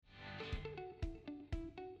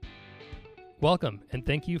Welcome, and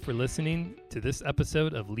thank you for listening to this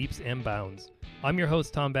episode of Leaps and Bounds. I'm your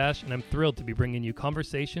host, Tom Bash, and I'm thrilled to be bringing you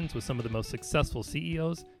conversations with some of the most successful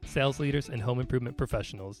CEOs, sales leaders, and home improvement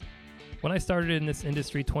professionals. When I started in this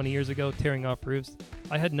industry 20 years ago, tearing off roofs,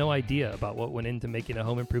 I had no idea about what went into making a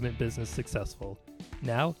home improvement business successful.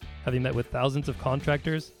 Now, having met with thousands of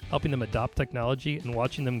contractors, helping them adopt technology, and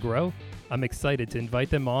watching them grow, I'm excited to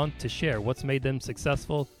invite them on to share what's made them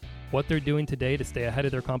successful, what they're doing today to stay ahead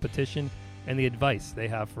of their competition, and the advice they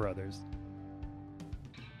have for others.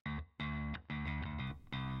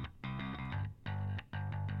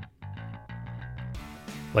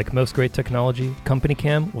 Like most great technology,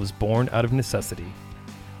 CompanyCam was born out of necessity.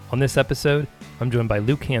 On this episode, I'm joined by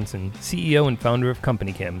Luke Hansen, CEO and founder of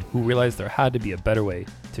CompanyCam, who realized there had to be a better way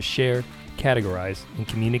to share, categorize, and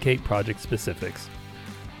communicate project specifics.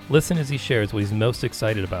 Listen as he shares what he's most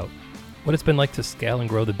excited about, what it's been like to scale and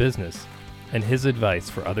grow the business, and his advice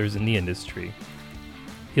for others in the industry.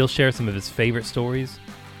 He'll share some of his favorite stories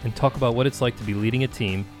and talk about what it's like to be leading a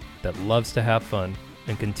team that loves to have fun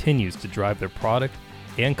and continues to drive their product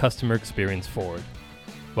and customer experience forward.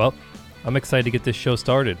 Well, I'm excited to get this show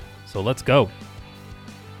started, so let's go.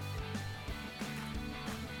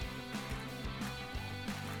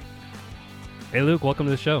 Hey Luke, welcome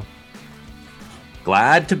to the show.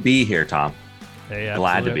 Glad to be here, Tom. Hey,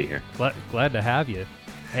 glad to be here. Glad to have you.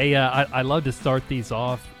 Hey, I love to start these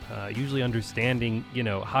off, usually understanding,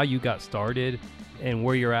 how you got started and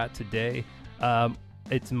where you're at today.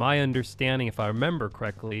 It's my understanding, if I remember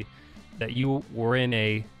correctly, that you were in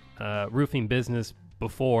a roofing business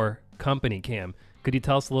before CompanyCam. Could you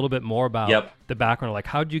tell us a little bit more about the background? Like,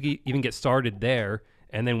 how did you even get started there,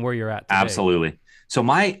 and then where you're at today? Absolutely. So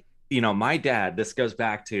my dad, this goes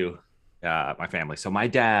back to my family. So my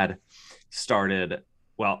dad started.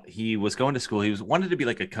 Well, he was going to school. He wanted to be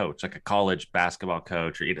like a coach, like a college basketball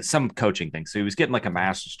coach, or some coaching thing. So he was getting like a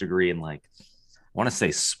master's degree in I want to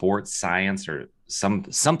say sports science or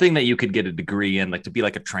something that you could get a degree in, like to be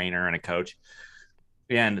like a trainer and a coach.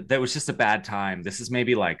 And that was just a bad time. This is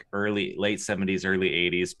maybe like late 70s, early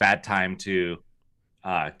 80s, bad time to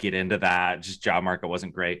get into that. Just job market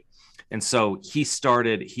wasn't great. And so he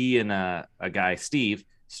and a guy, Steve,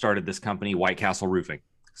 started this company, White Castle Roofing.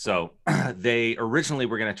 So they originally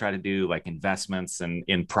were going to try to do like investments and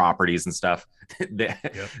in properties and stuff.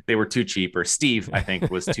 They were too cheap, or Steve, I think,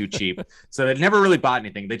 was too cheap. So they never really bought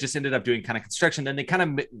anything. They just ended up doing kind of construction. Then they kind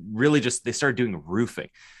of really they started doing roofing.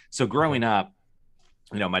 So growing up,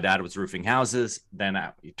 my dad was roofing houses. Then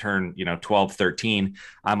you turn, 12, 13.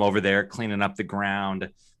 I'm over there cleaning up the ground.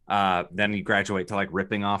 Then you graduate to like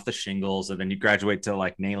ripping off the shingles, and then you graduate to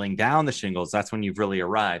like nailing down the shingles. That's when you've really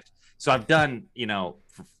arrived. So I've done,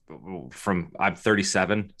 I'm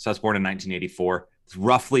 37. So I was born in 1984. It's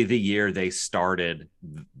roughly the year they started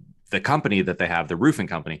the company that they have, the roofing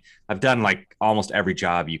company. I've done like almost every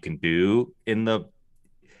job you can do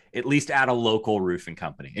at least at a local roofing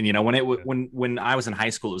company. And, when I was in high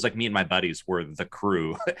school, it was like me and my buddies were the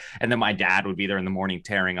crew. And then my dad would be there in the morning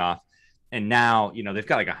tearing off. And now, they've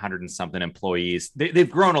got like 100 and something employees. They've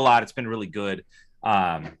grown a lot. It's been really good.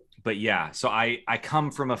 But yeah, so I come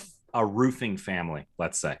from a roofing family,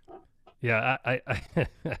 let's say. Yeah, I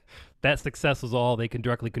that success was all they can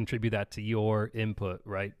directly contribute that to your input,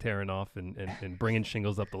 right? Tearing off and bringing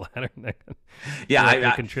shingles up the ladder. Yeah,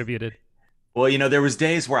 I contributed. Well, there was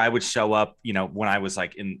days where I would show up, when I was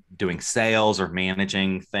like in doing sales or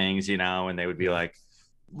managing things, and they would be like,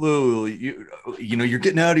 "Lou, you're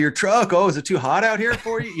getting out of your truck. Oh, is it too hot out here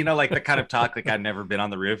for you?" Like the kind of talk like I'd never been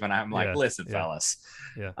on the roof. And I'm like, listen, fellas,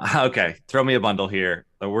 okay, throw me a bundle here.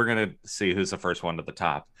 We're going to see who's the first one to the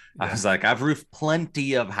top. Yeah. I was like, I've roofed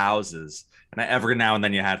plenty of houses. And every now and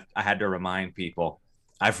then I had to remind people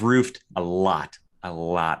I've roofed a lot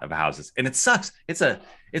of houses. And it sucks. It's a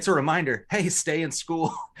reminder. Hey, stay in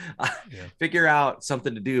school, figure out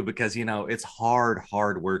something to do, because, it's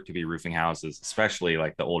hard work to be roofing houses, especially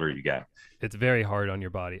like the older you get. It's very hard on your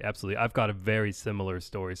body. Absolutely. I've got a very similar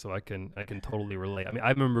story, so I can totally relate. I mean, I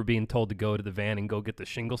remember being told to go to the van and go get the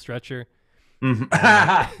shingle stretcher.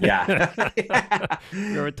 Mm-hmm.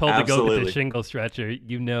 You're told to go get the shingle stretcher.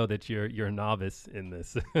 That you're a novice in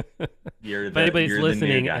this. If anybody's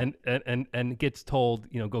listening and gets told,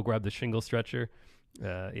 go grab the shingle stretcher.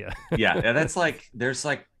 Yeah. That's like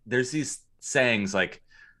there's these sayings like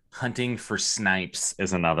hunting for snipes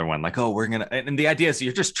is another one. Like, oh, and the idea is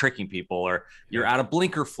you're just tricking people, or you're out of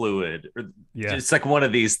blinker fluid, or it's like one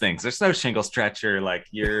of these things. There's no shingle stretcher. Like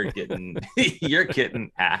you're getting,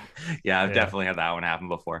 I've definitely had that one happen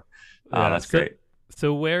before. That's great.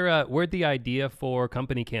 So where'd the idea for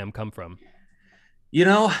CompanyCam come from?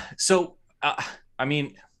 So, I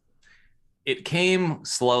mean, it came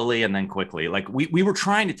slowly and then quickly. Like we were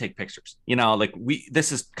trying to take pictures, like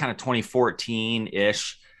this is kind of 2014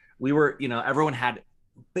 ish. We were,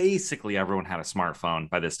 basically everyone had a smartphone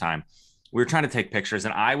by this time. We were trying to take pictures,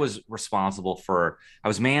 and I was I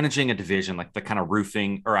was managing a division, like the kind of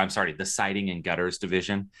the siding and gutters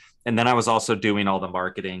division. And then I was also doing all the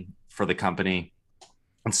marketing for the company.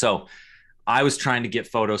 And so I was trying to get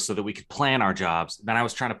photos so that we could plan our jobs. Then I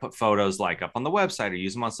was trying to put photos like up on the website or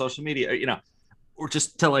use them on social media, or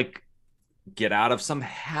just to like get out of some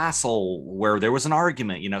hassle where there was an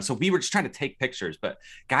argument. So we were just trying to take pictures, but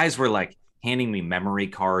guys were like handing me memory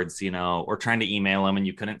cards, or trying to email them, and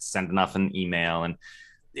you couldn't send enough in email. And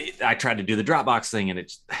I tried to do the Dropbox thing, and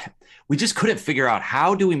we just couldn't figure out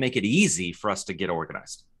how do we make it easy for us to get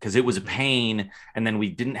organized, because it was a pain. And then we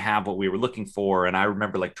didn't have what we were looking for. And I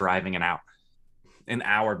remember like driving an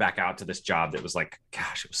hour back out to this job that was like,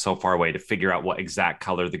 gosh, it was so far away to figure out what exact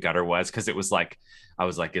color the gutter was. Cause it was like, I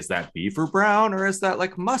was like, is that beaver brown or is that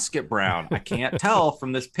like musket brown? I can't tell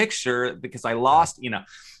from this picture because I lost,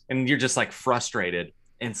 and you're just like frustrated.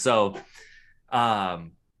 And so I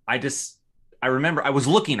remember I was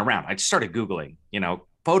looking around. I just started Googling,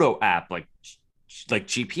 photo app, like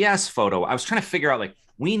GPS photo. I was trying to figure out like,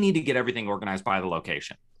 we need to get everything organized by the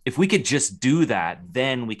location. If we could just do that,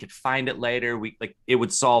 then we could find it later. It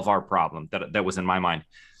would solve our problem that was in my mind.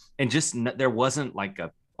 And just there wasn't like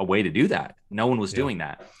a way to do that. No one was doing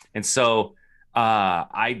that. And so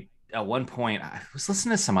at one point I was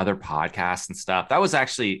listening to some other podcasts and stuff. That was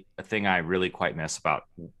actually a thing I really quite miss about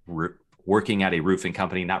working at a roofing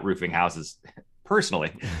company, not roofing houses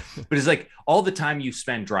personally, but it's like all the time you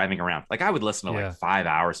spend driving around. Like I would listen to like 5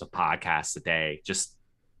 hours of podcasts a day, just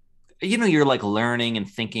you're like learning and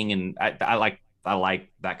thinking, and I like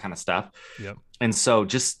that kind of stuff. Yep. And so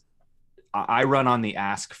I run on the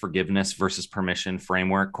ask forgiveness versus permission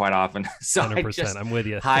framework quite often. So 100%, I'm with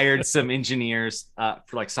you. Hired some engineers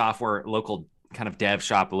for like software, local kind of dev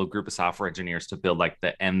shop, a little group of software engineers to build like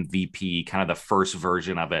the MVP, kind of the first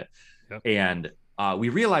version of it. Yep. And we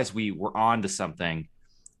realized we were on to something,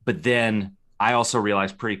 but then I also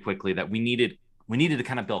realized pretty quickly that we needed to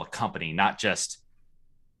kind of build a company, not just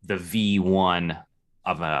the V1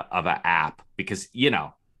 of a app, because you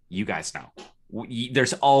guys know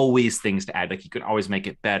there's always things to add. Like you can always make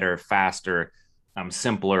it better, faster,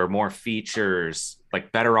 simpler, more features,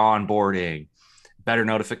 like better onboarding, better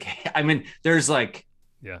notification. I mean, there's like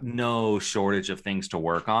no shortage of things to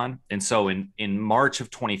work on. And so in March of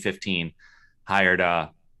 2015, hired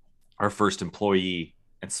our first employee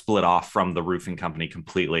and split off from the roofing company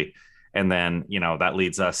completely. And then, that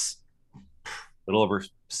leads us a little over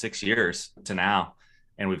 6 years to now.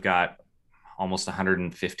 And we've got almost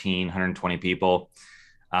 115, 120 people.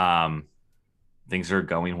 Things are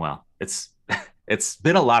going well. It's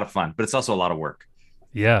been a lot of fun, but it's also a lot of work.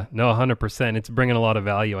 Yeah, no, 100%. It's bringing a lot of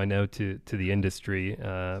value, I know, to the industry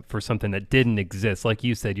for something that didn't exist. Like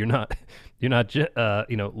you said, you're not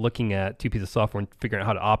looking at two pieces of software and figuring out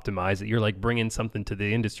how to optimize it. You're like bringing something to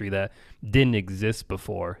the industry that didn't exist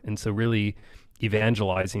before, and so really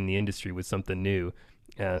evangelizing the industry with something new.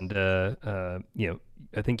 And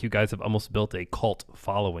I think you guys have almost built a cult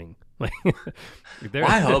following. Well,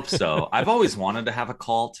 I hope so. I've always wanted to have a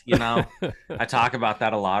cult. I talk about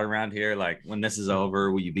that a lot around here. Like, when this is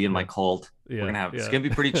over, will you be in my cult? We're gonna have it's gonna be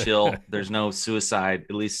pretty chill. There's no suicide,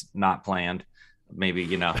 at least not planned. Maybe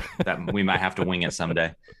that we might have to wing it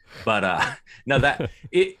someday. But no,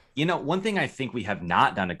 one thing I think we have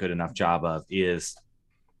not done a good enough job of is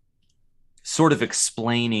sort of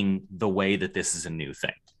explaining the way that this is a new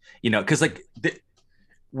thing. Because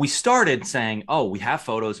we started saying, oh, we have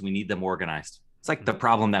photos, we need them organized. It's like the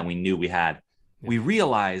problem that we knew we had. Yeah. We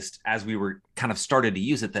realized as we were kind of started to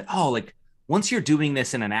use it that, once you're doing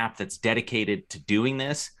this in an app that's dedicated to doing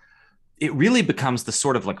this, it really becomes the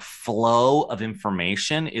sort of like flow of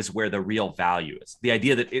information is where the real value is. The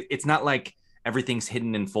idea that it's not like everything's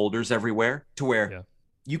hidden in folders everywhere, to where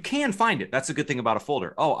you can find it. That's a good thing about a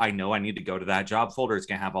folder. Oh, I know I need to go to that job folder. It's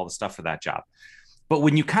going to have all the stuff for that job. But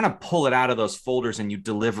when you kind of pull it out of those folders and you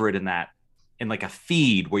deliver it in like a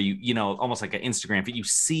feed where you almost like an Instagram feed, you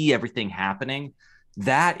see everything happening.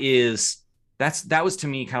 That was to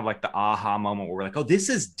me kind of like the aha moment where we're like, oh, this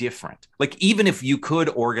is different. Like, even if you could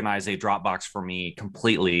organize a Dropbox for me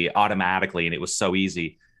completely automatically and it was so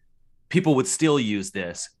easy, people would still use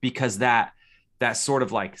this because that sort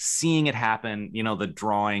of like seeing it happen, the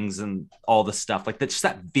drawings and all the stuff, like that's just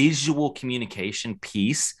that visual communication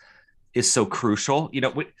piece is so crucial.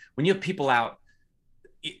 When you have people out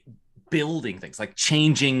building things, like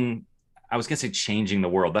changing the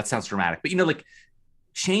world, that sounds dramatic, but like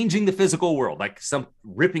changing the physical world, like some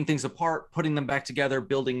ripping things apart, putting them back together,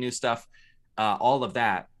 building new stuff, all of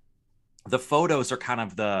that. The photos are kind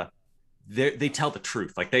of they tell the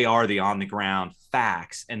truth, like they are the on the ground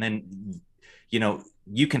facts. And then,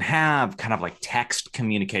 you can have kind of like text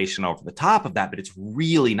communication over the top of that, but it's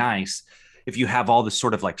really nice if you have all this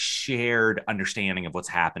sort of like shared understanding of what's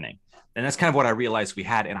happening. And that's kind of what I realized we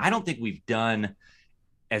had. And I don't think we've done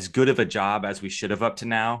as good of a job as we should have up to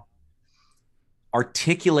now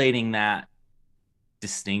articulating that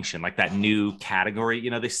distinction, like that new category.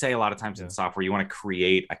 They say a lot of times in software, you want to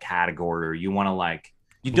create a category, or you want to like,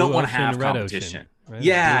 you don't want to have competition. Ocean, right?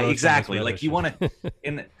 Yeah, exactly. Like you want to,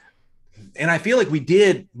 and I feel like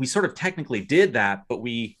we sort of technically did that, but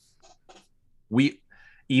we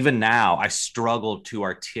even now I struggle to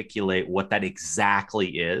articulate what that exactly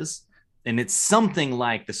is. And it's something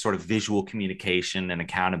like the sort of visual communication and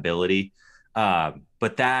accountability.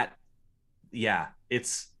 But that, yeah,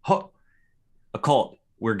 it's a cult.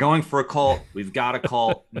 We're going for a cult. We've got a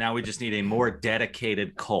cult. Now we just need a more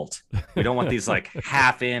dedicated cult. We don't want these like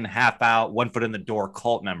half in, half out, 1 foot in the door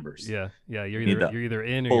cult members. Yeah. You're either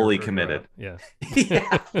in or fully you're committed. Yeah.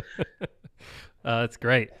 Yeah. That's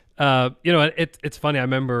great. It's funny. I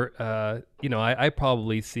remember, I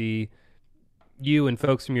probably see you and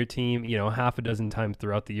folks from your team, half a dozen times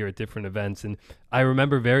throughout the year at different events. And I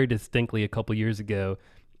remember very distinctly a couple years ago,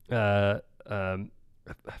 I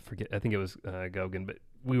forget, I think it was Gogan, but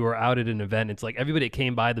we were out at an event. It's like everybody that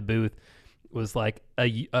came by the booth was like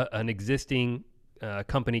an existing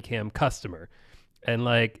company cam customer, and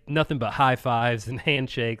like nothing but high fives and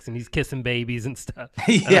handshakes, and he's kissing babies and stuff.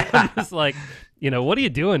 Yeah. And I'm just like, what are you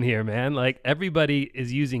doing here, man? Like everybody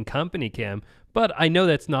is using company cam, but I know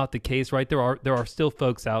that's not the case, right? There are still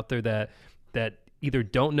folks out there that either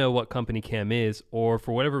don't know what company cam is, or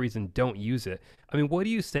for whatever reason don't use it. I mean, what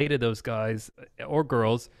do you say to those guys or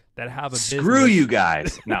girls that have a screw business? You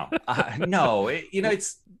guys? No, no.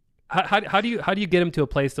 It's how do you get them to a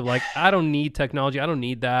place of like, I don't need technology, I don't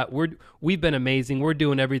need that. We've been amazing. We're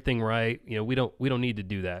doing everything right. We don't need to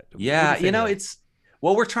do that. Yeah, it's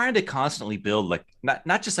we're trying to constantly build like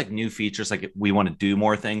not just like new features, like we want to do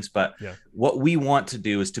more things, but what we want to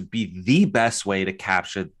do is to be the best way to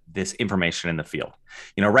capture this information in the field.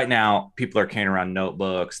 Right now people are carrying around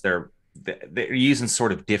notebooks. They're using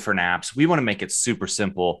sort of different apps. We want to make it super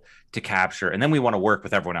simple to capture. And then we want to work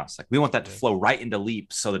with everyone else. Like we want that to flow right into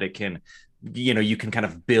Leap so that it can, you can kind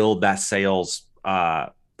of build that sales,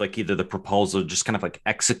 like either the proposal, just kind of like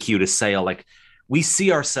execute a sale. Like we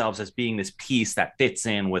see ourselves as being this piece that fits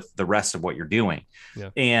in with the rest of what you're doing. Yeah.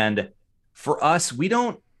 And for us, we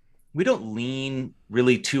don't lean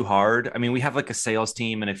really too hard. I mean, we have like a sales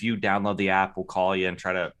team, and if you download the app, we'll call you and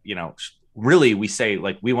try to, really, we say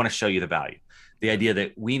like, we want to show you the value. The idea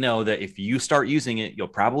that we know that if you start using it, you'll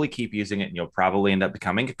probably keep using it, and you'll probably end up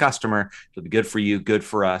becoming a customer. It'll be good for you, good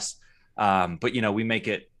for us. But we make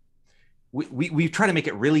it, we try to make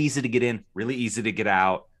it really easy to get in, really easy to get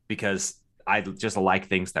out, because I just like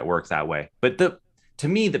things that work that way. But to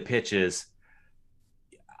me, the pitch is,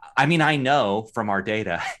 I mean, I know from our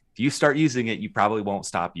data, if you start using it, you probably won't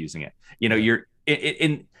stop using it.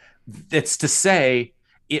 It's to say,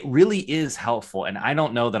 it really is helpful. And I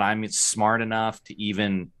don't know that I'm smart enough to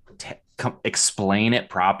even explain it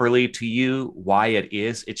properly to you why it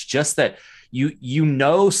is. It's just that you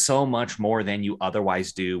know so much more than you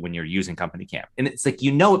otherwise do when you're using company cam. And it's like,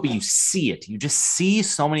 it, but you see it. You just see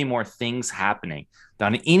so many more things happening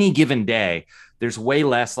on any given day. There's way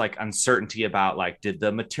less like uncertainty about like, did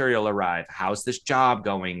the material arrive? How's this job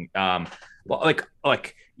going?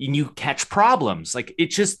 Like you catch problems. Like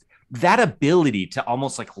it's just, that ability to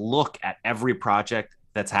almost like look at every project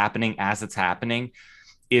that's happening as it's happening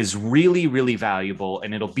is really, really valuable.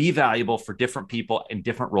 And it'll be valuable for different people in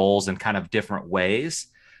different roles and kind of different ways.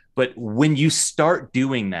 But when you start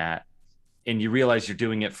doing that and you realize you're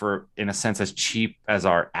doing it for, in a sense, as cheap as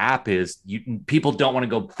our app is, people don't want to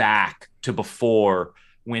go back to before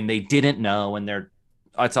when they didn't know, and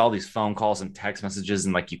it's all these phone calls and text messages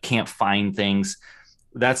and like you can't find things.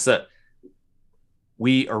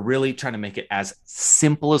 We are really trying to make it as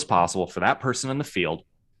simple as possible for that person in the field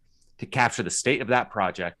to capture the state of that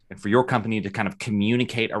project, and for your company to kind of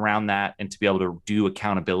communicate around that and to be able to do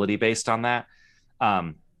accountability based on that.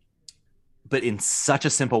 But in such a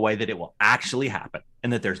simple way that it will actually happen,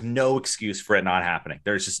 and that there's no excuse for it not happening.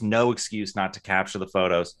 There's just no excuse not to capture the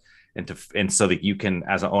photos and so that you can,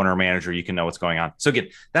 as an owner or manager, you can know what's going on. So again,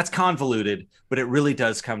 that's convoluted, but it really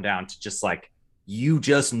does come down to just like, you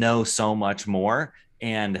just know so much more.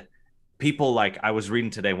 And people, like I was reading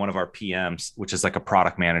today, one of our PMs, which is like a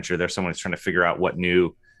product manager, there's someone who's trying to figure out what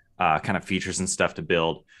new kind of features and stuff to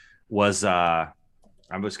build was I'm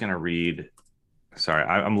just gonna read. Sorry,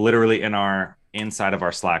 I'm literally inside of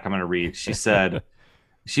our Slack. I'm gonna read. She said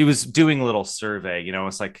she was doing a little survey.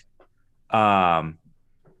 It's like, um,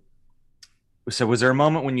 so was there a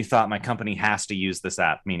moment when you thought my company has to use this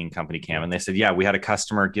app, meaning Company Cam? And they said, yeah, we had a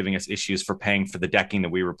customer giving us issues for paying for the decking that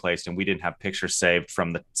we replaced, and we didn't have pictures saved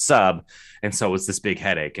from the sub. And so it was this big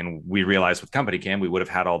headache. And we realized with Company Cam, we would have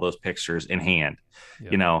had all those pictures in hand,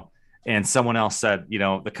 Yeah. you know. And someone else said,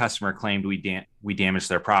 the customer claimed we damaged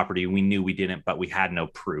their property. We knew we didn't, but we had no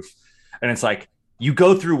proof. And it's like, you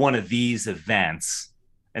go through one of these events,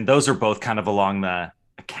 and those are both kind of along the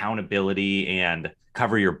accountability and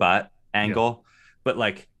cover your butt angle. But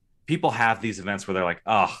like, people have these events where they're like,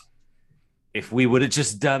 oh, if we would have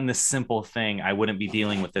just done this simple thing, I wouldn't be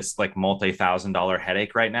dealing with this like multi-$1,000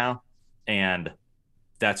 headache right now. And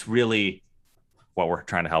that's really what we're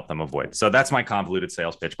trying to help them avoid. So that's my convoluted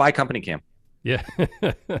sales pitch. Buy Company Cam. Yeah.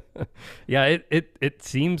 Yeah, it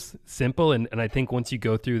seems simple, and I think once you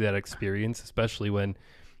go through that experience, especially when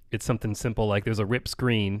it's something simple like there's a rip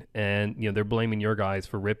screen and they're blaming your guys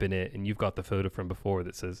for ripping it, and you've got the photo from before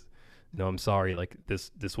that says, no, I'm sorry, like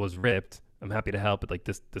this was ripped. I'm happy to help, but like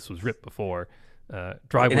this was ripped before.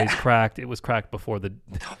 Driveway's cracked. It was cracked before the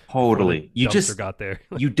totally. You just got there.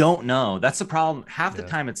 You don't know. That's the problem. Half the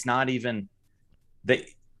time, it's not even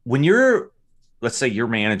when you're, let's say you're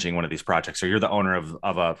managing one of these projects, or you're the owner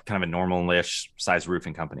of a kind of a normal-ish size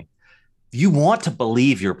roofing company. You want to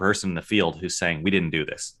believe your person in the field who's saying we didn't do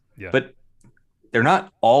this, but they're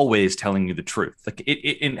not always telling you the truth. Like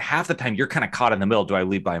in half the time, you're kind of caught in the middle. Do I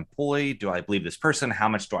believe my employee? Do I believe this person? How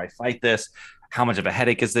much do I fight this? How much of a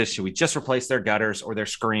headache is this? Should we just replace their gutters or their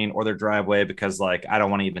screen or their driveway? Because like, I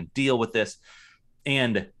don't want to even deal with this.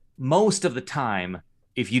 And most of the time,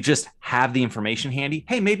 if you just have the information handy,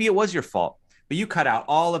 hey, maybe it was your fault, but you cut out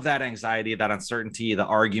all of that anxiety, that uncertainty, the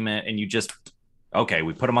argument, and you just, okay,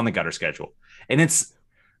 we put them on the gutter schedule. And it's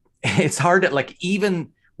hard to, like,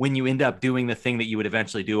 even when you end up doing the thing that you would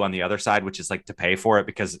eventually do on the other side, which is like to pay for it,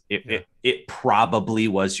 because it probably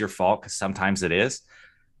was your fault, because sometimes it is.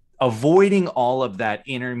 Avoiding all of that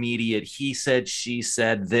intermediate he said, she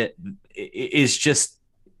said, that is just,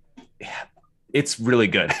 it's really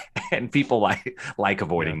good. And people like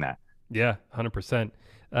avoiding that. Yeah, 100%.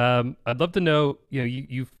 I'd love to know,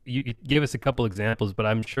 you give us a couple examples, but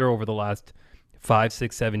I'm sure over the last 5,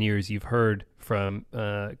 6, 7 years, you've heard from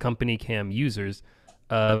Company Cam users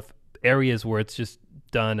of areas where it's just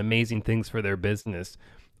done amazing things for their business.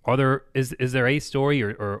 Is there a story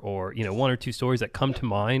or one or two stories that come to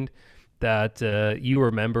mind that you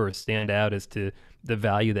remember or stand out as to the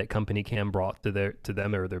value that Company Cam brought to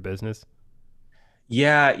them or their business?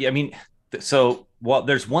 Yeah. I mean,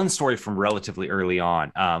 there's one story from relatively early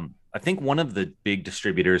on. I think one of the big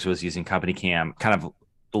distributors was using Company Cam kind of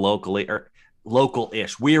locally or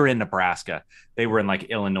local-ish. We were in Nebraska. They were in like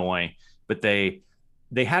Illinois, but they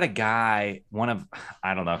had a guy,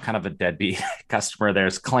 I don't know, kind of a deadbeat customer of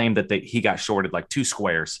theirs, claimed that he got shorted like 2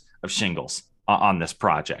 squares of shingles on this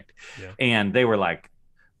project. Yeah. And they were like,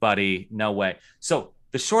 buddy, no way. So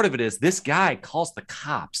the short of it is, this guy calls the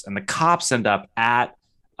cops, and the cops end up at,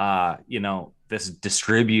 this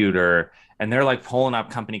distributor, and they're like pulling up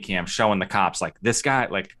Company Cam, showing the cops like, this guy,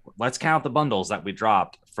 like, let's count the bundles that we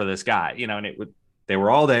dropped for this guy, and they were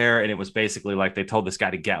all there, and it was basically like they told this guy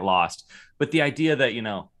to get lost. But the idea that,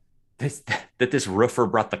 this roofer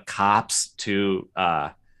brought the cops to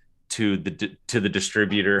the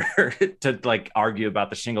distributor to like argue about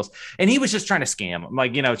the shingles, and he was just trying to scam him.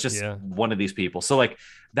 Like, it's just one of these people. So like,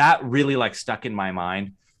 that really like stuck in my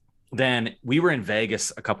mind. Then we were in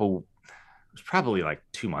Vegas it was probably like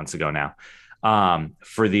 2 months ago now,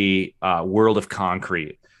 for the World of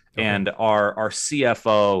Concrete. Okay. And our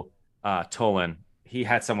CFO, Tolan, he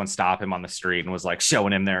had someone stop him on the street and was like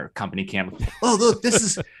showing him their Company Cam. Oh, look,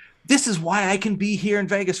 this is why I can be here in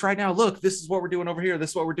Vegas right now. Look, this is what we're doing over here.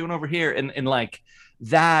 This is what we're doing over here. And like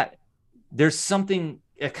that, there's something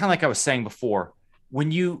kind of like I was saying before,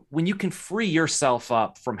 when you can free yourself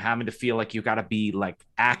up from having to feel like you got to be like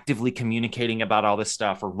actively communicating about all this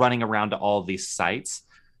stuff or running around to all these sites,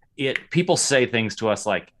 people say things to us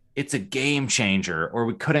like, it's a game changer, or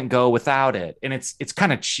we couldn't go without it. And it's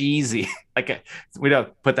kind of cheesy. Like, we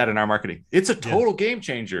don't put that in our marketing. It's a total game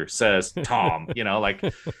changer, says Tom,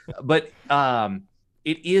 but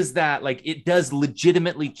it is that, like, it does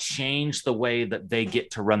legitimately change the way that they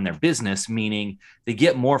get to run their business, meaning they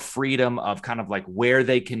get more freedom of kind of like where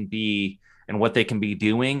they can be and what they can be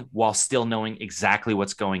doing while still knowing exactly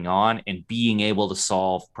what's going on and being able to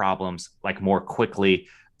solve problems like more quickly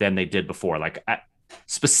than they did before. Like, I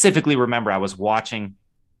specifically remember I was watching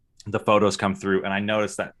the photos come through, and I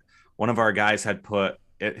noticed that one of our guys had put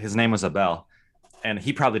his name was Abel, and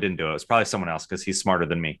he probably didn't do it. It was probably someone else because he's smarter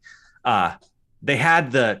than me. Uh, they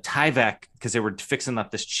had the Tyvek because they were fixing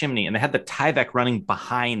up this chimney, and they had the Tyvek running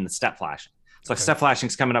behind the step flashing. It's like step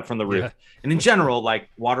flashing's coming up from the roof. Yeah. And in general, like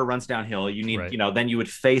water runs downhill. You need, then you would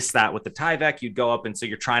face that with the Tyvek. You'd go up, and so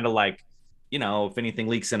you're trying to like, if anything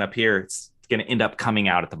leaks in up here, it's going to end up coming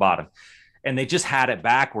out at the bottom. And they just had it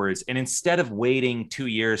backwards. And instead of waiting 2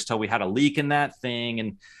 years till we had a leak in that thing,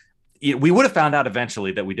 and we would have found out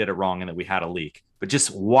eventually that we did it wrong and that we had a leak. But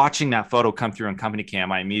just watching that photo come through on Company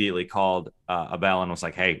Cam, I immediately called Abel and was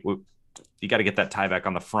like, hey, you got to get that Tyvek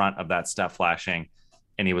on the front of that step flashing.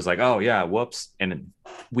 And he was like, oh, yeah, whoops. And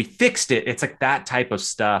we fixed it. It's like that type of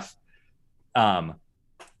stuff. I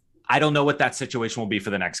don't know what that situation will be for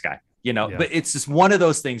the next guy, but it's just one of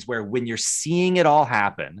those things where when you're seeing it all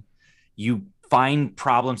happen, you find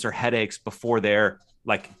problems or headaches before they're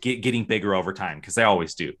like getting bigger over time, because they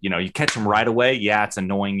always do. You catch them right away. Yeah, it's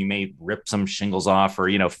annoying. You may rip some shingles off or,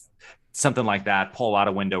 something like that, pull out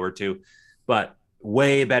a window or two, but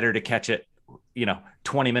way better to catch it,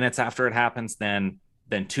 20 minutes after it happens than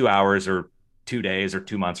 2 hours or 2 days or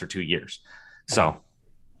 2 months or 2 years. So,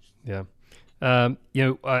 yeah.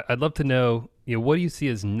 I'd love to know, what do you see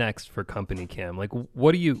as next for Company Cam? Like,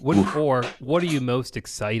 what are you most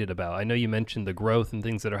excited about? I know you mentioned the growth and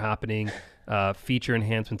things that are happening, feature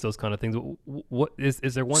enhancements, those kind of things. What is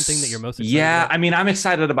there one thing that you're most excited about? I mean, I'm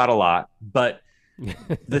excited about a lot, but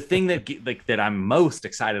the thing that I'm most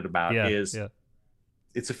excited about is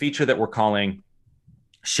it's a feature that we're calling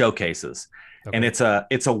showcases. Okay. And it's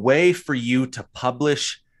a way for you to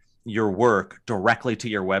publish your work directly to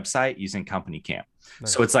your website using Company Cam.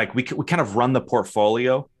 Nice. So it's like we kind of run the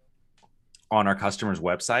portfolio on our customers'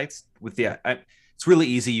 websites with it's really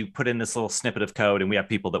easy. You put in this little snippet of code, and we have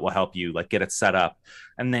people that will help you like get it set up.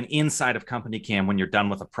 And then inside of Company Cam, when you're done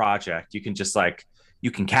with a project, you can just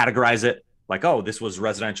you can categorize it like, oh, this was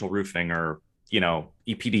residential roofing or,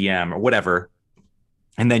 EPDM or whatever.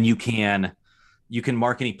 And then you can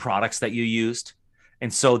mark any products that you used.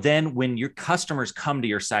 And so then when your customers come to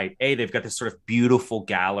your site, they've got this sort of beautiful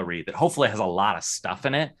gallery that hopefully has a lot of stuff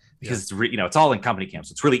in it, because it's all in Company Cam.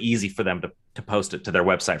 So it's really easy for them to post it to their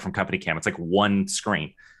website from Company Cam. It's like one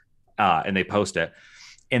screen and they post it.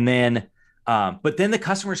 And then, but then the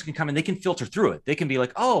customers can come and they can filter through it. They can be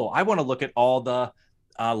like, oh, I want to look at all the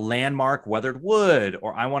landmark weathered wood,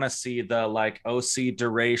 or I want to see the like OC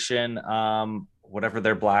duration, whatever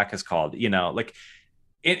their black is called,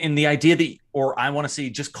 in the idea that, or I want to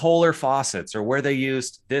see just Kohler faucets, or where they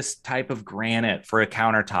used this type of granite for a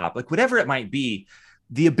countertop, like whatever it might be,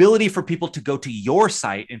 the ability for people to go to your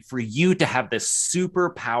site and for you to have this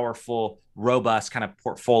super powerful, robust kind of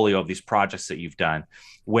portfolio of these projects that you've done,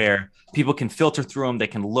 where people can filter through them, they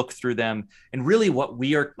can look through them. And really what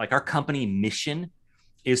we are, like our company mission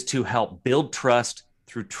is to help build trust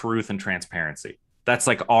through truth and transparency. That's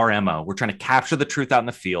like our MO. We're trying to capture the truth out in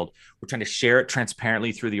the field. We're trying to share it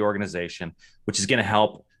transparently through the organization, which is going to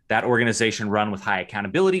help that organization run with high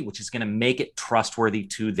accountability, which is going to make it trustworthy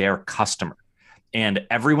to their customer. And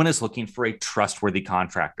everyone is looking for a trustworthy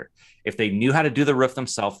contractor. If they knew how to do the roof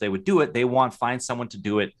themselves, they would do it. They find someone to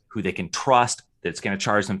do it who they can trust, that's going to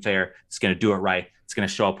charge them fair, it's going to do it right, it's going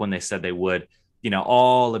to show up when they said they would,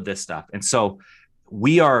 all of this stuff. And so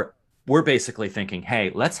we're basically thinking,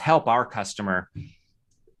 hey, let's help our customer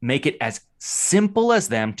make it as simple as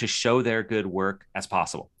them to show their good work as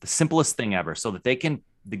possible. The simplest thing ever, so that they can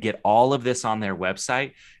get all of this on their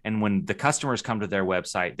website. And when the customers come to their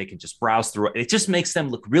website, they can just browse through it. It just makes them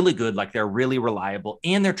look really good, like they're really reliable,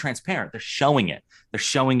 and they're transparent. They're showing it. They're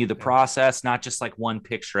showing you the process, not just like one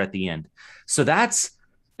picture at the end. So that's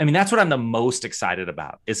what I'm the most excited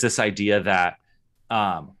about, is this idea that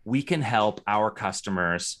we can help our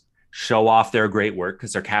customers show off their great work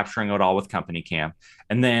because they're capturing it all with Company Cam.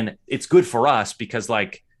 And then it's good for us because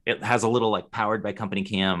like it has a little like powered by Company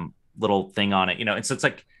Cam little thing on it, and so it's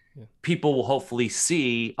like people will hopefully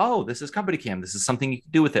see, oh, this is Company Cam. This is something you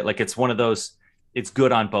can do with it. Like it's one of those, it's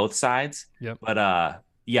good on both sides. Yep. But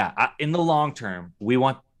in the long term, we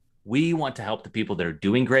want to help the people that are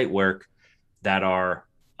doing great work, that are,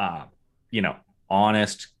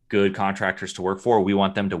 honest, good contractors to work for. We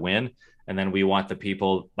want them to win. And then we want the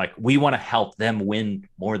people, like, we want to help them win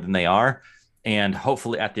more than they are. And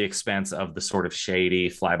hopefully at the expense of the sort of shady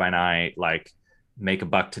fly by night, like make a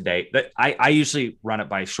buck today. But I usually run it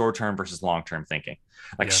by short-term versus long-term thinking.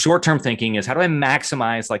 Like short-term thinking is, how do I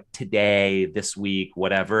maximize like today, this week,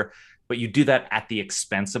 whatever, but you do that at the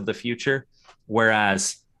expense of the future.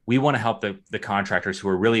 Whereas we want to help the contractors who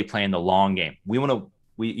are really playing the long game. We want to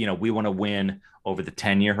we want to win over the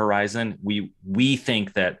 10-year horizon. We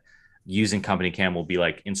think that using Company Cam will be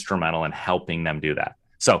like instrumental in helping them do that.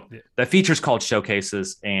 So the feature is called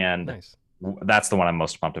Showcases, and Nice. that's the one I'm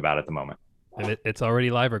most pumped about at the moment. And it's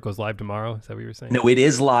already live, or it goes live tomorrow. Is that what you were saying? No, it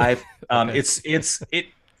is live. Okay. It.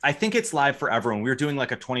 I think it's live for everyone. We're doing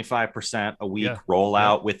like a 25% a week Yeah.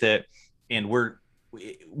 rollout with it, and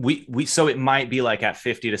we so it might be like at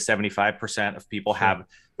 50 to 75% of people have.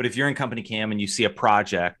 But if you're in Company Cam and you see a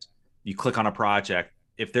project, you click on a project.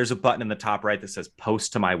 If there's a button in the top right that says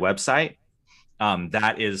 "Post to my website,"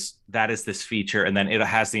 that is this feature, and then it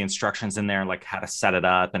has the instructions in there, like how to set it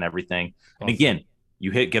up and everything. Awesome. And again,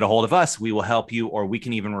 you get a hold of us, we will help you, or we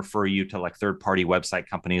can even refer you to like third-party website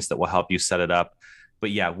companies that will help you set it up. But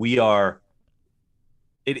yeah, we are.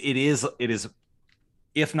 It is,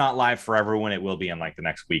 if not live for everyone, it will be in like the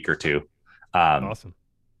next week or two. Awesome.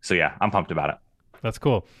 So yeah, I'm pumped about it. That's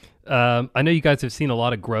cool. I know you guys have seen a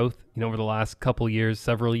lot of growth, over the last couple years,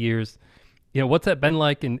 several years. What's that been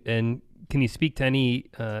like? And can you speak to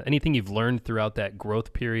anything you've learned throughout that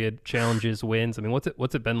growth period, challenges, wins? I mean,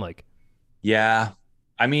 what's it been like? Yeah,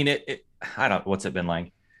 I mean, what's it been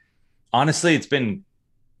like? Honestly, it's been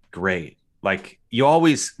great. Like you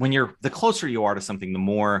always, the closer you are to something, the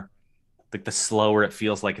more, like the slower it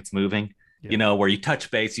feels like it's moving. Yeah. Where you touch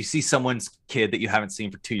base, you see someone's kid that you haven't seen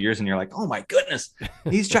for 2 years, and you're like, oh my goodness,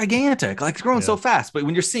 he's gigantic. Like it's growing so fast. But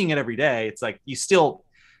when you're seeing it every day, it's like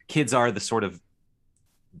kids are the sort of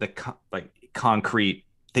concrete.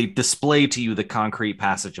 They display to you the concrete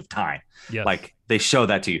passage of time. Yes. Like they show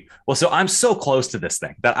that to you. Well, so I'm so close to this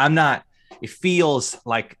thing that it feels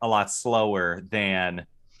like a lot slower than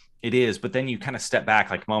it is. But then you kind of step back,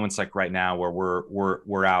 like moments like right now where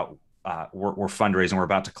we're out, we're fundraising, we're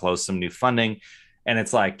about to close some new funding. And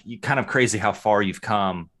it's like, you kind of crazy how far you've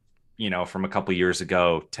come, from a couple of years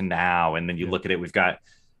ago to now. And then you look at it, we've got,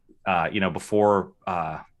 before,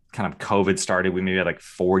 kind of COVID started, we maybe had like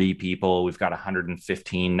 40 people. We've got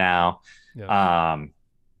 115 now. Yeah.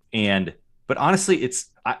 But honestly,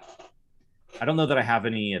 I don't know that I have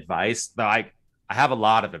any advice, though. I have a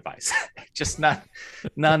lot of advice, just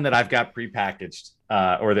none that I've got prepackaged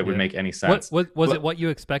or that would make any sense. Was it what you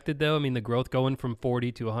expected though? I mean, the growth going from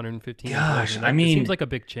 40 to 115. Gosh, it seems like a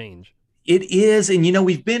big change. It is, and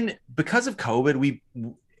we've been, because of COVID,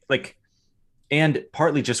 and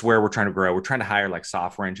partly just where we're trying to grow, we're trying to hire like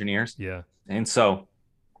software engineers. Yeah. And so,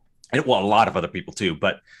 a lot of other people too,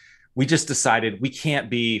 but we just decided we can't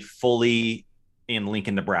be fully in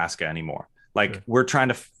Lincoln, Nebraska anymore. Like we're trying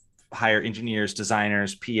to hire engineers,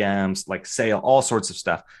 designers, PMs, like sale, all sorts of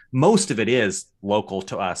stuff. Most of it is local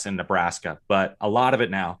to us in Nebraska, but a lot of it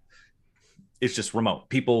now is just remote.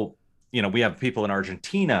 People, we have people in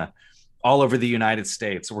Argentina, all over the United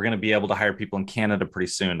States. We're going to be able to hire people in Canada pretty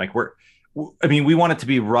soon. Like we want it to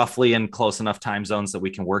be roughly in close enough time zones that we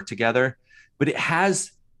can work together, but it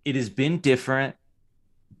has been different.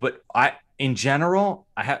 But in general,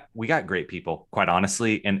 we got great people, quite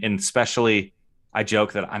honestly. And especially, I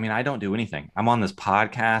joke that, I don't do anything. I'm on this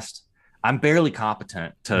podcast. I'm barely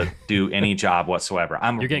competent to do any job whatsoever.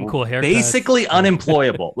 You're getting cool haircuts. Basically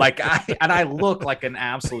unemployable. I look like an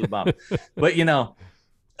absolute bum, but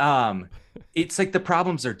it's like the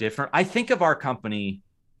problems are different. I think of our company,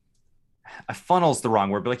 funnel's the wrong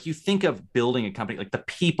word, but like you think of building a company, like the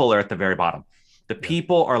people are at the very bottom. The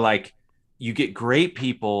people are like, you get great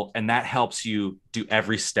people, and that helps you do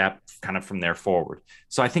every step kind of from there forward.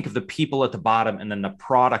 So I think of the people at the bottom, and then the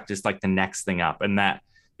product is like the next thing up, and that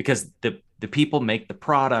because the people make the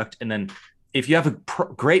product, and then if you have a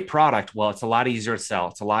great product, well, it's a lot easier to sell.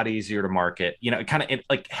 It's a lot easier to market. It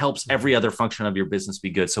like helps every other function of your business be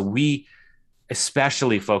good. So we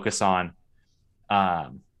especially focus on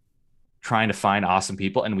trying to find awesome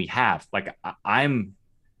people, and we have. Like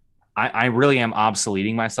I really am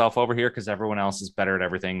obsoleting myself over here because everyone else is better at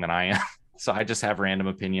everything than I am. So I just have random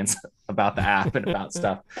opinions about the app and about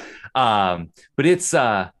stuff. But it's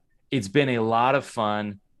been a lot of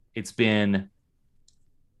fun. It's been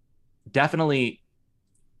definitely,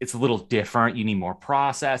 it's a little different. You need more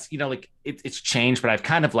process, it's changed, but I've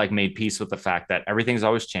kind of like made peace with the fact that everything's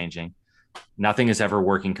always changing. Nothing is ever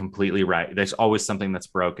working completely right. There's always something that's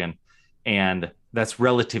broken, and that's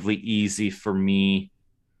relatively easy for me.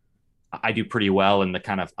 I do pretty well in the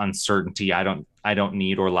kind of uncertainty. I don't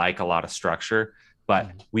need or like a lot of structure,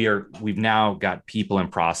 but we've now got people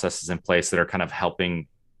and processes in place that are kind of helping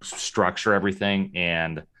structure everything.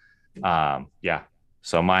 And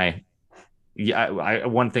so one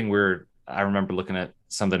thing I remember looking at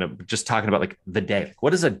something, just talking about like the day, like, what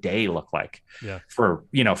does a day look like for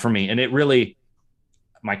me? And it really,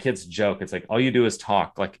 my kids joke, it's like, all you do is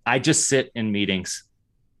talk. Like I just sit in meetings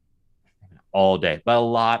all day, but a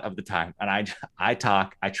lot of the time. And I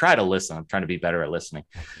try to listen. I'm trying to be better at listening,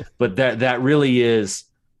 but that really is,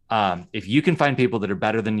 if you can find people that are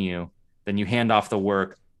better than you, then you hand off the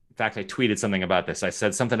work. In fact, I tweeted something about this. I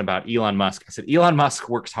said something about Elon Musk. I said, Elon Musk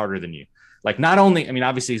works harder than you. Like, not only, I mean,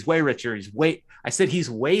 obviously he's way richer. I said, he's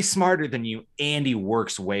way smarter than you, and he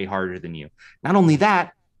works way harder than you. Not only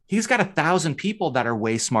that, he's got 1,000 people that are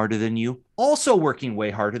way smarter than you, also working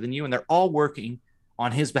way harder than you. And they're all working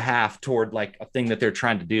on his behalf toward like a thing that they're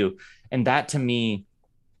trying to do. And that, to me,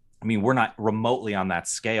 I mean, we're not remotely on that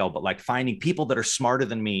scale, but like finding people that are smarter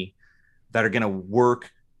than me that are going to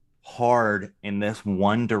work hard in this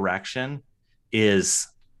one direction is,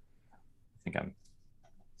 I think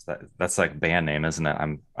that's like a band name, isn't it?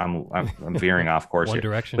 I'm veering off course One here.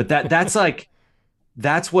 Direction. But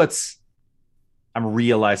that's what's I'm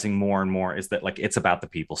realizing more and more, is that like it's about the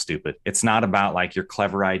people, stupid. It's not about like your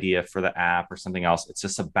clever idea for the app or something else. It's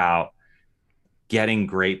just about getting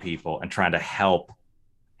great people and trying to help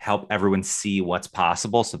everyone see what's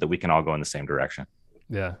possible so that we can all go in the same direction.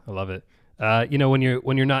 Yeah, I love it. When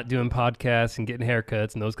you're not doing podcasts and getting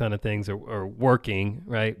haircuts and those kind of things, or working,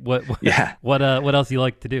 right? What else do you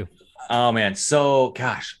like to do? Oh man, so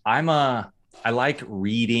gosh, I like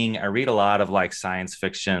reading. I read a lot of like science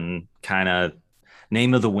fiction, kind of.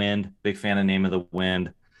 Name of the Wind, big fan of Name of the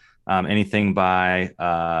Wind. Anything by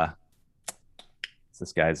what's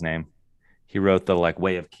this guy's name? He wrote the like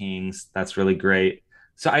Way of Kings. That's really great.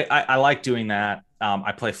 So I like doing that.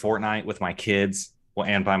 I play Fortnite with my kids, well,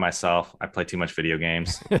 and by myself. I play too much video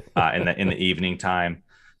games in the evening time.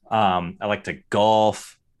 I like to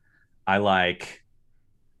golf. I like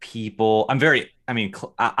people. I'm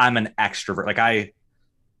an extrovert. Like, I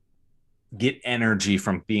get energy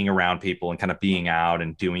from being around people and kind of being out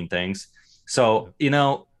and doing things. So,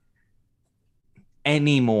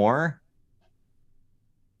 anymore,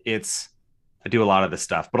 I do a lot of this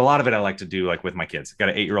stuff, but a lot of it I like to do like with my kids. I've got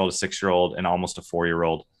an 8-year-old, a 6-year-old, and almost a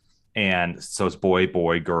 4-year-old. And so it's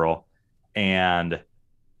boy, girl. And,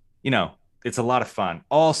 it's a lot of fun.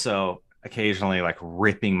 Also, occasionally like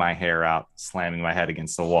ripping my hair out, slamming my head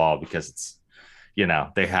against the wall, because it's,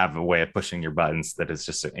 they have a way of pushing your buttons that is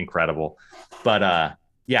just incredible. But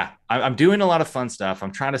I'm doing a lot of fun stuff.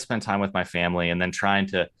 I'm trying to spend time with my family, and then trying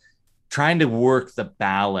to work the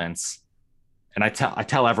balance. And I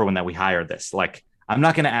tell everyone that we hire this, like, I'm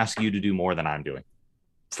not going to ask you to do more than I'm doing,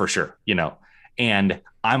 for sure, and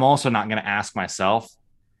I'm also not going to ask myself,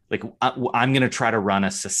 like, I'm going to try to run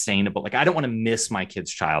a sustainable, like, I don't want to miss my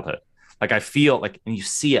kid's childhood. Like, I feel like, and you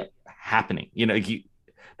see it happening,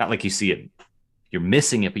 not like you see it, you're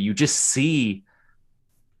missing it, but you just see.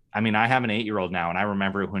 I mean, I have an 8-year-old now, and I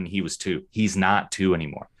remember when he was 2. He's not 2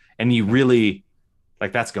 anymore. And you really,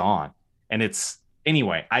 like, that's gone. And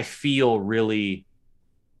anyway, I feel really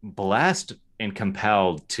blessed and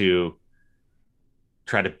compelled to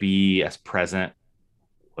try to be as present,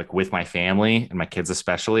 like, with my family and my kids,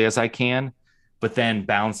 especially, as I can, but then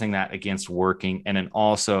balancing that against working, and then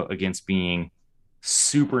also against being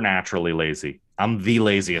supernaturally lazy. I'm the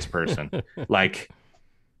laziest person. Like,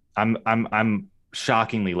 I'm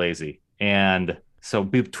shockingly lazy. And so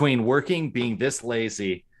between working, being this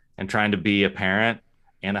lazy, and trying to be a parent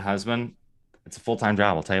and a husband, it's a full-time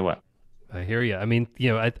job. I'll tell you what. I hear you. I mean,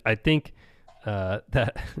 I think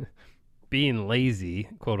that being lazy,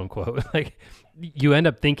 quote unquote, like, you end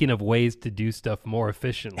up thinking of ways to do stuff more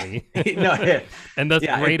efficiently. And thus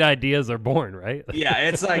great ideas are born, right?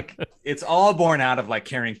 It's like, it's all born out of like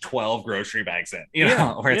carrying 12 grocery bags in,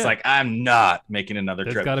 where it's like, I'm not making another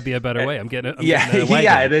trip. There's got to be a better way.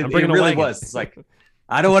 It really was. It's like,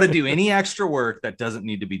 I don't want to do any extra work that doesn't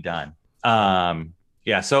need to be done.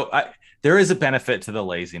 So there is a benefit to the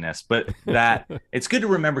laziness, but that it's good to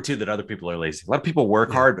remember too that other people are lazy. A lot of people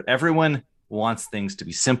work hard, but everyone wants things to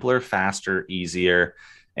be simpler, faster, easier,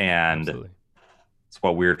 and it's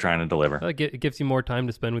what we're trying to deliver. It gives you more time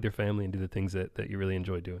to spend with your family and do the things that you really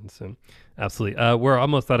enjoy doing. So, absolutely. We're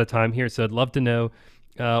almost out of time here, so I'd love to know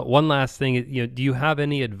one last thing. Do you have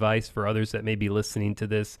any advice for others that may be listening to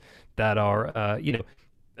this that are,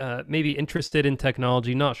 maybe interested in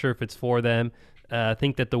technology, not sure if it's for them?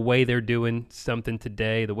 Think that the way they're doing something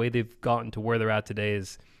today, the way they've gotten to where they're at today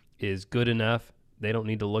is good enough. They don't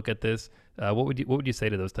need to look at this. What would you say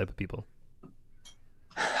to those type of people?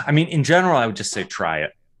 I mean, in general, I would just say try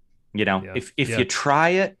it. If you try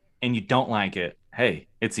it and you don't like it, hey,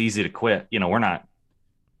 it's easy to quit.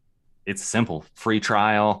 It's simple, free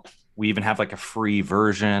trial. We even have like a free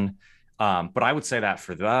version. But I would say that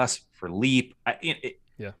for us, for Leap,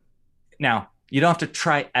 Now, you don't have to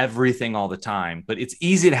try everything all the time, but it's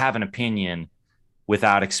easy to have an opinion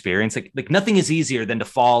without experience. Like nothing is easier than to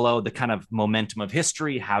follow the kind of momentum of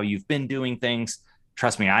history, how you've been doing things.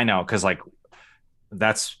 Trust me, I know, because like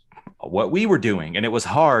that's what we were doing, and it was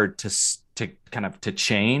hard to kind of to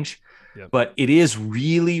change. Yep. But it is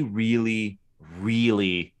really, really,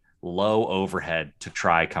 really low overhead to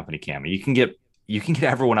try Company Cam. You can get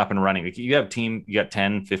everyone up and running. You have a team, you got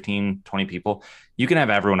 10, 15, 20 people. You can have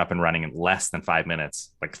everyone up and running in less than 5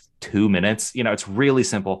 minutes, like 2 minutes. You know, it's really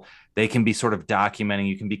simple. They can be sort of documenting,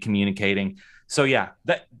 you can be communicating. So yeah,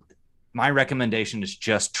 that my recommendation is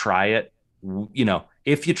just try it. You know,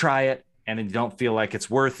 if you try it and you don't feel like it's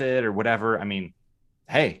worth it or whatever, I mean,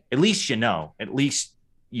 hey, at least you know, at least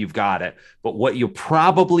you've got it. But what you'll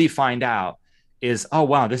probably find out is, oh,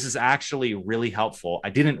 wow, this is actually really helpful. I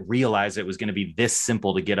didn't realize it was going to be this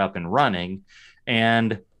simple to get up and running.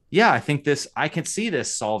 And yeah, I can see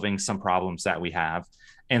this solving some problems that we have.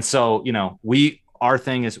 And so, you know, our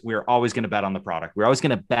thing is we're always going to bet on the product. We're always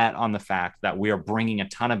going to bet on the fact that we are bringing a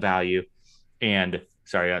ton of value. And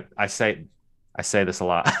sorry, I say this a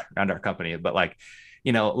lot around our company, but like,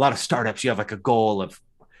 you know, a lot of startups, you have like a goal of,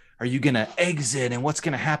 are you going to exit and what's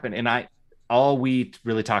going to happen? And all we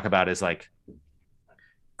really talk about is like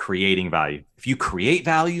creating value. If you create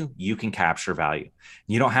value, you can capture value.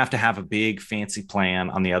 You don't have to have a big fancy plan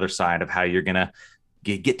on the other side of how you're going to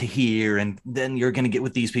get to here, and then you're going to get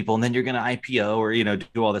with these people, and then you're going to IPO or, you know,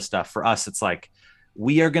 do all this stuff. For us, it's like,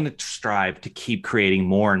 we are going to strive to keep creating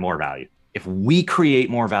more and more value. If we create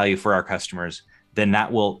more value for our customers, then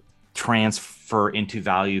that will transfer into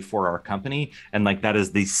value for our company. And like, that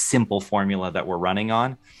is the simple formula that we're running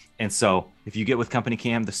on. And so if you get with Company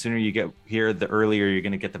Cam, the sooner you get here, the earlier you're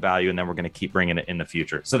going to get the value, and then we're going to keep bringing it in the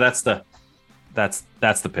future. So that's the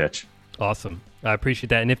pitch. Awesome. I appreciate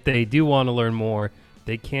that. And if they do want to learn more,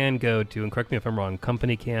 they can go to, and correct me if I'm wrong,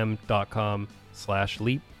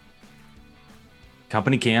 companycam.com/leap.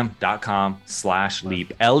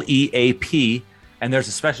 companycam.com/leap, LEAP. And there's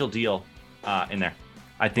a special deal in there.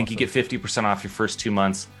 I think awesome. You get 50% off your first 2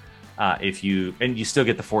 months. And you still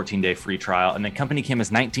get the 14-day free trial. And then Company Cam is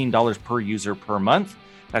 $19 per user per month.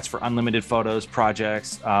 That's for unlimited photos,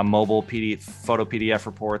 projects, mobile photo PDF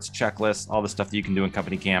reports, checklists, all the stuff that you can do in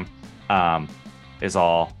Company Cam is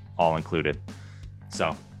all included.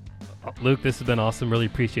 So, Luke, this has been awesome. Really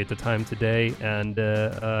appreciate the time today. And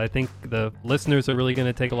I think the listeners are really going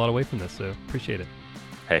to take a lot away from this. So appreciate it.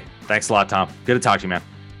 Hey, thanks a lot, Tom. Good to talk to you, man.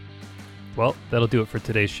 Well, that'll do it for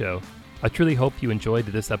today's show. I truly hope you enjoyed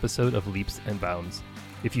this episode of Leaps and Bounds.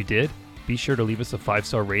 If you did, be sure to leave us a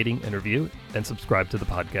 5-star rating and review, and subscribe to the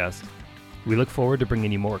podcast. We look forward to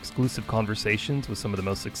bringing you more exclusive conversations with some of the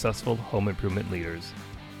most successful home improvement leaders.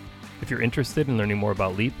 If you're interested in learning more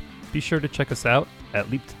about Leap, be sure to check us out at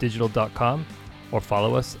leapdigital.com or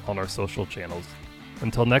follow us on our social channels.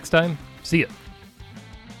 Until next time, see ya.